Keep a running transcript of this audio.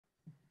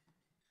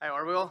Hi,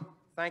 Orwell.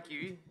 Thank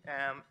you.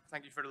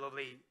 Thank you for the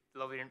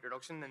lovely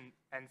introduction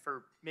and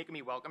for making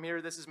me welcome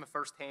here. This is my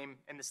first time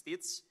in the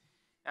States,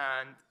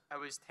 and I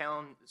was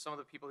telling some of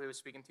the people who I was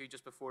speaking to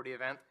just before the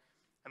event,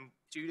 I'm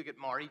due to get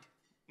married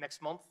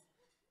next month.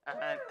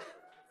 And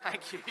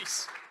thank you.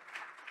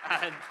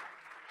 And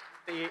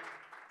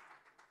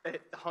the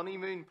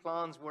honeymoon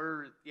plans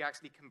were to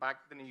actually come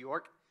back to New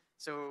York.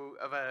 So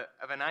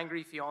I've an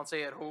angry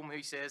fiance at home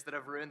who says that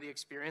I've ruined the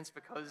experience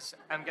because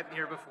I'm getting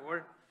here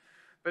before.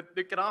 But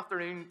look, good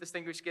afternoon,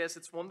 distinguished guests.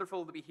 It's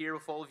wonderful to be here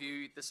with all of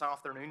you this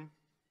afternoon.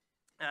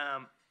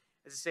 As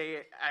I say,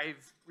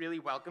 I've really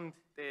welcomed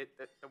the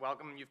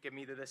welcome you've given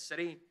me to this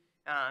city,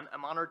 and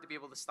I'm honoured to be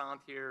able to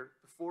stand here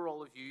before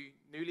all of you,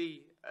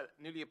 newly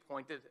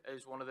appointed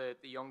as one of the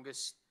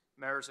youngest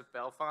mayors of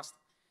Belfast.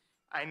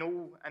 I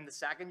know I'm the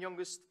second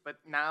youngest, but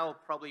Niall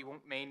probably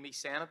won't mind me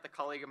saying it. The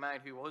colleague of mine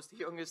who was the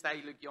youngest, I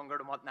look younger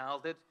than what Niall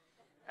did.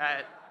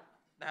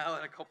 Niall,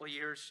 a couple of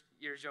years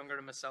younger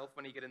than myself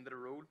when he got into the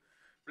role.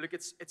 But look,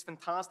 it's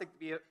fantastic to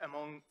be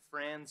among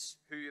friends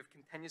who have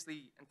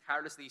continuously and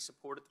tirelessly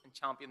supported and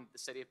championed the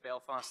city of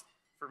Belfast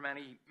for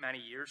many, many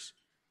years.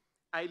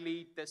 I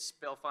lead this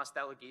Belfast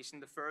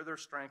delegation to further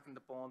strengthen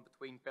the bond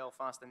between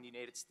Belfast and the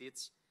United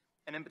States,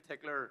 and in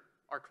particular,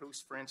 our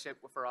close friendship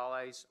with our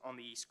allies on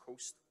the East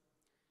Coast.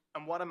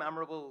 And what a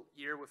memorable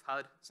year we've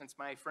had since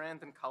my friend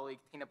and colleague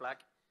Tina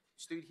Black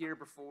stood here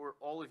before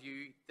all of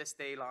you this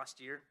day last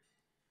year.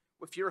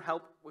 With your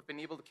help, we've been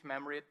able to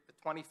commemorate the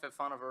 25th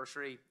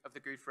anniversary of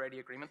the Good Friday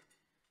Agreement.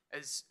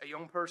 As a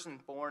young person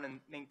born in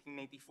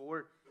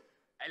 1994,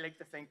 I like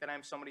to think that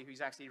I'm somebody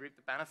who's actually reaped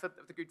the benefit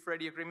of the Good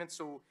Friday Agreement,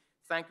 so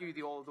thank you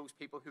to all of those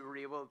people who were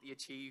able to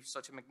achieve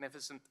such a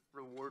magnificent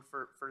reward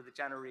for the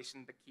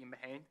generation that came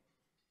behind.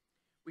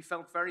 We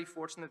felt very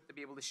fortunate to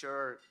be able to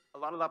share a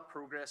lot of that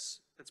progress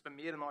that's been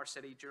made in our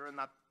city during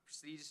that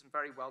prestigious and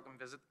very welcome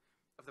visit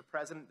of the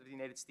President of the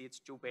United States,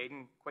 Joe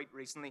Biden, quite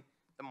recently,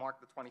 to mark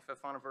the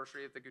 25th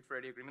anniversary of the Good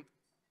Friday Agreement.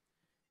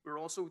 We were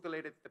also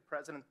delighted that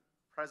President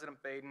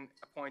Biden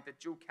appointed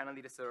Joe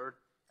Kennedy III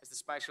as the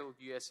Special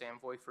U.S.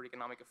 Envoy for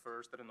Economic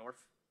Affairs to the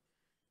North.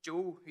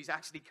 Joe, who's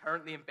actually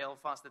currently in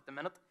Belfast at the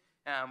minute,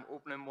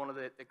 opening one of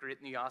the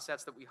great new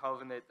assets that we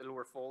have in the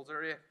Lower Falls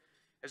area,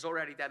 has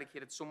already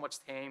dedicated so much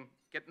time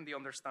getting to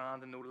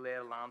understand and know the lay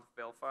of the land of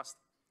Belfast.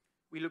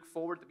 We look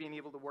forward to being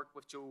able to work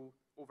with Joe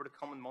over the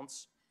coming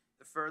months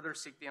to further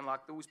seek to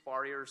unlock those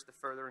barriers to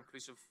further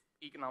inclusive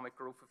economic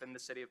growth within the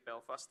city of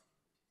Belfast.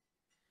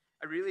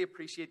 I really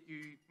appreciate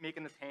you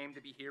making the time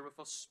to be here with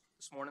us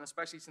this morning,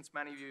 especially since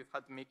many of you have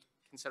had to make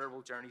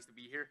considerable journeys to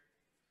be here.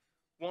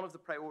 One of the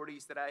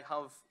priorities that I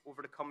have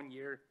over the coming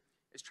year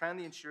is trying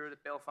to ensure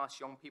that Belfast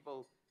young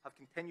people have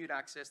continued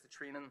access to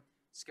training,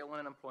 skilling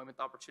and employment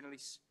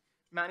opportunities,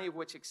 many of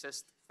which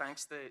exist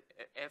thanks to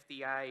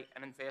FDI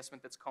and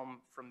investment that's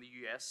come from the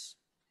US.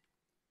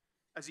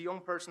 As a young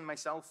person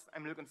myself,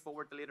 I'm looking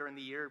forward to later in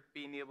the year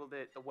being able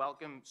to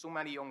welcome so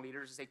many young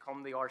leaders as they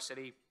come to our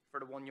city for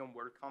the One Young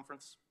World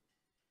Conference.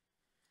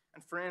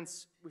 And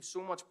friends, we've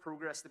so much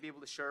progress to be able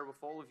to share with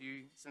all of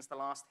you since the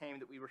last time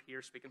that we were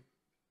here speaking.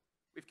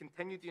 We've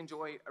continued to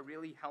enjoy a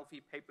really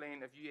healthy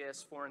pipeline of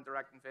US foreign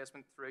direct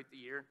investment throughout the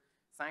year,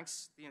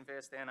 thanks to the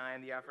Invest NI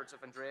and the efforts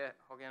of Andrea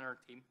Huggan and her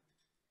team.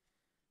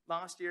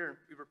 Last year,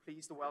 we were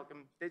pleased to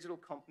welcome digital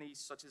companies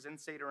such as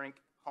Insider Inc.,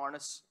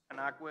 Harness, and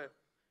Agua,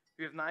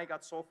 who have now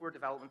got software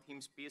development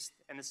teams based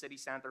in the city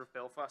centre of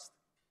Belfast.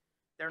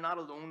 They're not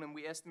alone, and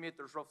we estimate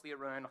there's roughly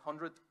around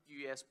 100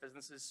 US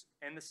businesses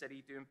in the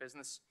city doing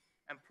business,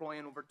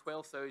 employing over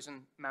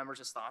 12,000 members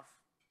of staff.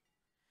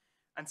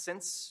 And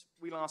since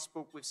we last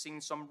spoke, we've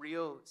seen some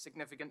real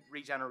significant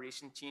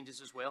regeneration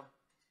changes as well.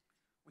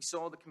 We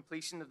saw the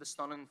completion of the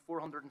stunning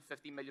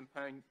 £450 million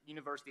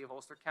University of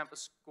Ulster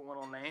campus going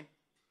online,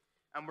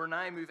 and we're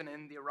now moving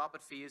into a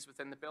rapid phase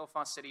within the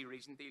Belfast City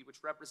Region deal,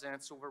 which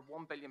represents over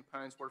 £1 billion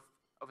worth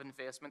of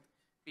investment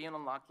being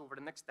unlocked over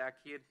the next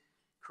decade,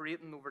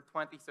 creating over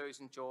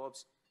 20,000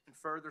 jobs and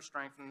further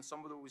strengthening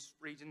some of those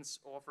regions'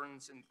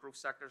 offerings in growth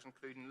sectors,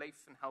 including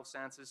life and health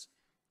sciences,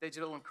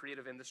 digital and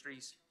creative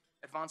industries,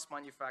 advanced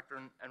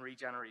manufacturing and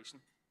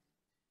regeneration.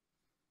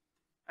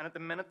 And at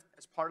the minute,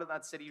 as part of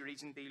that city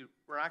region deal,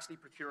 we're actually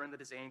procuring the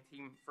design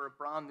team for a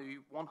brand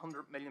new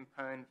 £100 million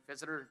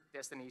visitor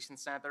destination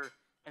centre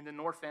in the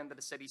north end of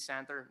the city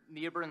centre,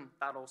 neighbouring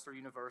that Ulster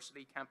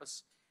University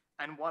campus.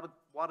 And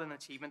what an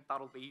achievement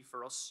that'll be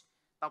for us.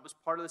 That was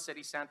part of the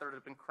city centre that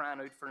had been crying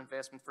out for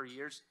investment for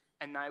years,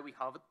 and now we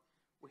have it.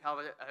 We have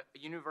a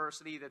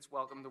university that's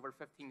welcomed over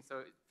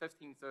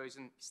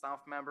 15,000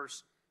 staff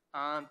members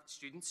and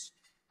students,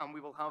 and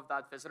we will have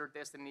that visitor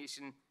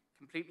destination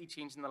completely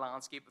changing the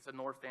landscape of the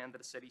north end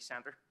of the city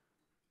centre.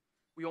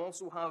 We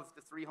also have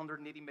the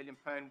 £380 million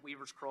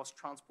Weavers Cross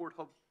Transport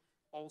Hub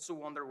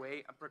also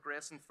underway and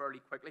progressing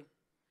fairly quickly.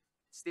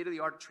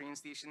 State-of-the-art train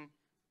station,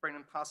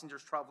 bringing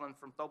passengers travelling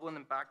from Dublin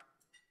and back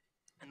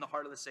in the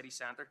heart of the city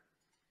centre.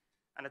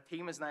 And a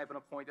team has now been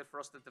appointed for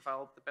us to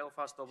develop the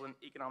Belfast-Dublin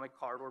Economic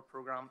Corridor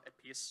programme at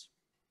pace.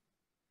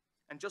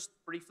 And just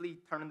briefly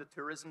turning to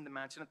tourism to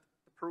mention it,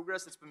 the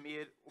progress that's been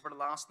made over the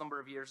last number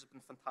of years has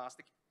been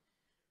fantastic.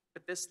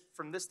 But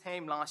from this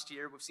time last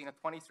year, we've seen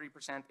a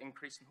 23%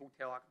 increase in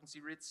hotel occupancy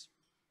rates.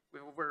 We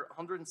have over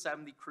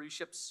 170 cruise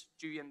ships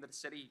due into the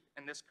city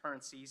in this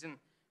current season,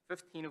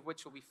 15 of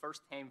which will be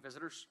first-time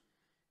visitors.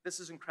 This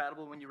is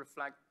incredible when you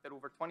reflect that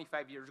over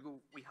 25 years ago,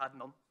 we had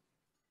none.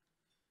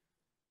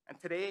 And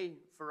today,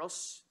 for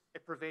us,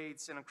 it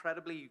provides an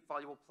incredibly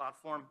valuable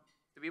platform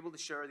to be able to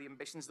share the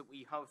ambitions that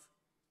we have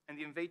and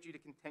to invite you to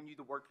continue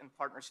to work in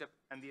partnership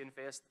and to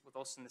invest with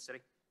us in the city.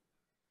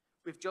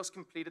 We've just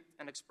completed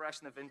an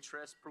expression of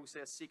interest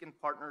process seeking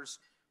partners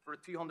for a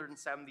 £270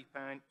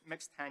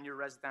 mixed tenure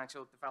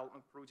residential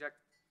development project.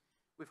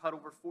 We've had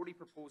over 40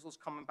 proposals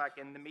coming back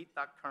in to meet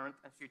that current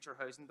and future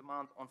housing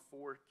demand on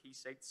 4 key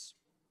sites.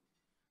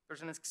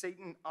 There's an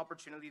exciting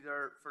opportunity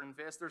there for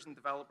investors and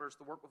developers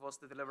to work with us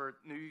to deliver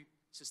new,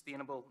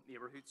 sustainable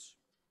neighbourhoods.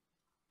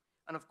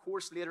 And of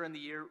course, later in the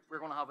year, we're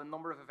going to have a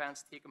number of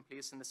events taking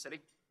place in the city.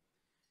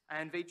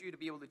 I invite you to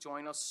be able to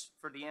join us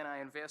for the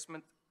NI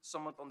Investment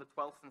Summit on the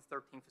 12th and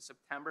 13th of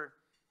September,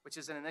 which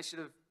is an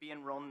initiative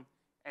being run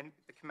and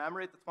to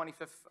commemorate the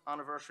 25th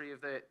anniversary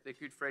of the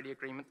Good Friday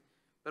Agreement,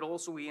 but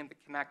also we aim to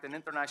connect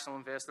international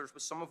investors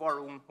with some of our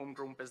own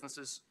homegrown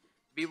businesses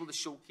to be able to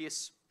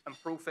showcase and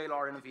profile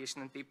our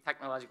innovation and deep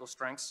technological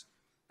strengths.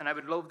 And I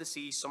would love to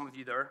see some of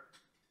you there.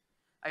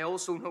 I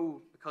also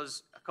know,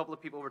 because a couple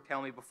of people were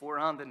telling me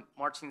beforehand, and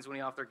Martin's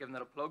only after giving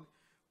it a plug,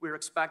 we're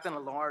expecting a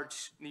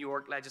large New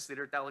York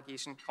legislator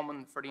delegation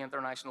coming for the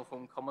International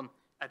Homecoming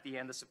at the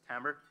end of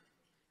September.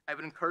 I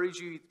would encourage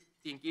you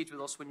to engage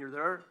with us when you're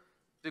there,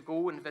 to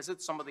go and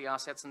visit some of the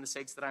assets and the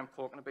sites that I'm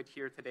talking about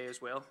here today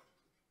as well.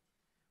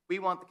 We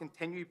want to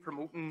continue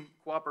promoting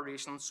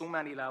cooperation on so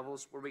many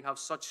levels where we have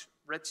such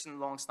rich and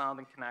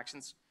long-standing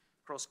connections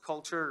across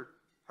culture,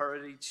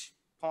 heritage,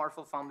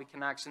 powerful family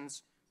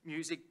connections,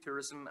 music,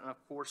 tourism, and of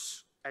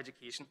course,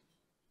 education.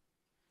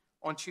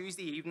 On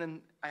Tuesday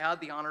evening, I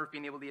had the honour of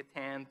being able to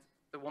attend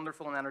the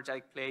wonderful and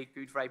energetic play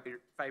Good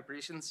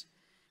Vibrations,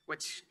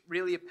 which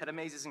really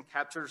epitomises and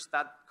captures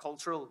that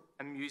cultural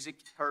and music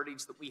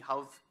heritage that we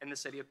have in the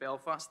city of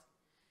Belfast.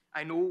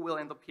 I know we'll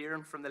end up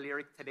hearing from the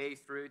lyric today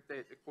throughout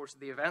the course of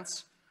the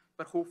events,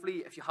 but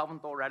hopefully, if you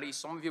haven't already,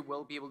 some of you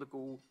will be able to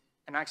go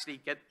and actually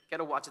get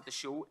a watch at the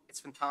show. It's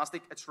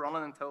fantastic. It's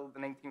running until the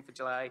 19th of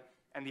July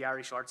in the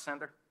Irish Arts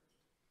Centre.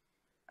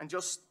 And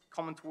just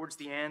coming towards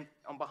the end,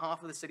 on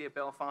behalf of the city of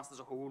Belfast as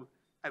a whole,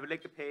 I would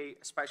like to pay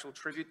a special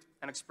tribute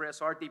and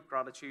express our deep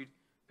gratitude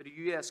to the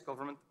US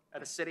government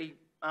at a city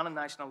and a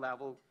national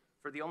level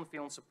for the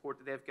unfailing support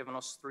that they've given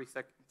us through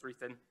thick and through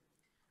thin.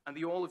 And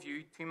to all of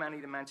you, too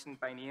many to mention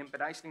by name,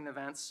 but Iceland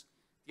Events,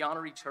 the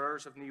honorary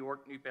chairs of New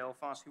York, New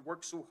Belfast, who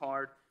work so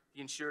hard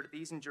to ensure that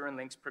these enduring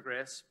links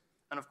progress.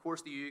 And of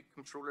course to you,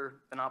 Comptroller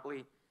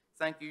DiNapoli,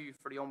 thank you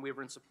for the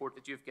unwavering support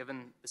that you've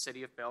given the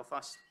city of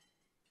Belfast.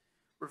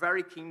 We're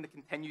very keen to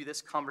continue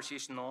this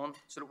conversation on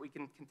so that we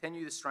can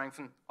continue to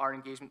strengthen our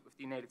engagement with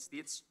the United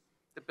States,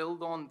 to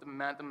build on the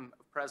momentum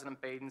of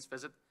President Biden's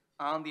visit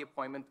and the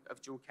appointment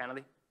of Joe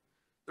Kennedy.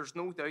 There's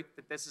no doubt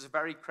that this is a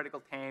very critical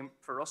time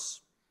for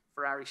us,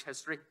 for Irish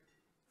history,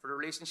 for the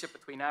relationship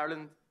between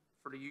Ireland,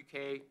 for the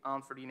UK,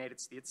 and for the United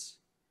States.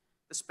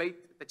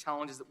 Despite the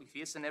challenges that we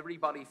face, and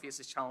everybody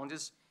faces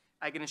challenges,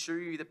 I can assure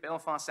you that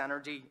Belfast's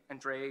energy and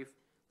drive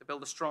to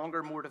build a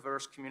stronger, more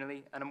diverse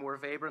community and a more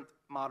vibrant,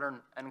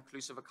 modern, and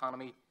inclusive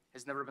economy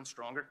has never been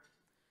stronger.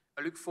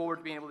 I look forward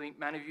to being able to meet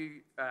many of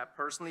you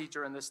personally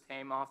during this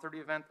time after the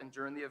event and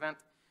during the event.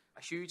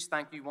 A huge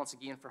thank you once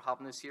again for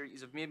having us here. You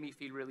have made me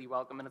feel really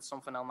welcome, and it's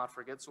something I'll not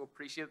forget, so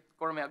appreciate it.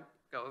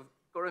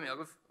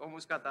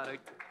 Almost got that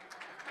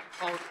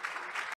out.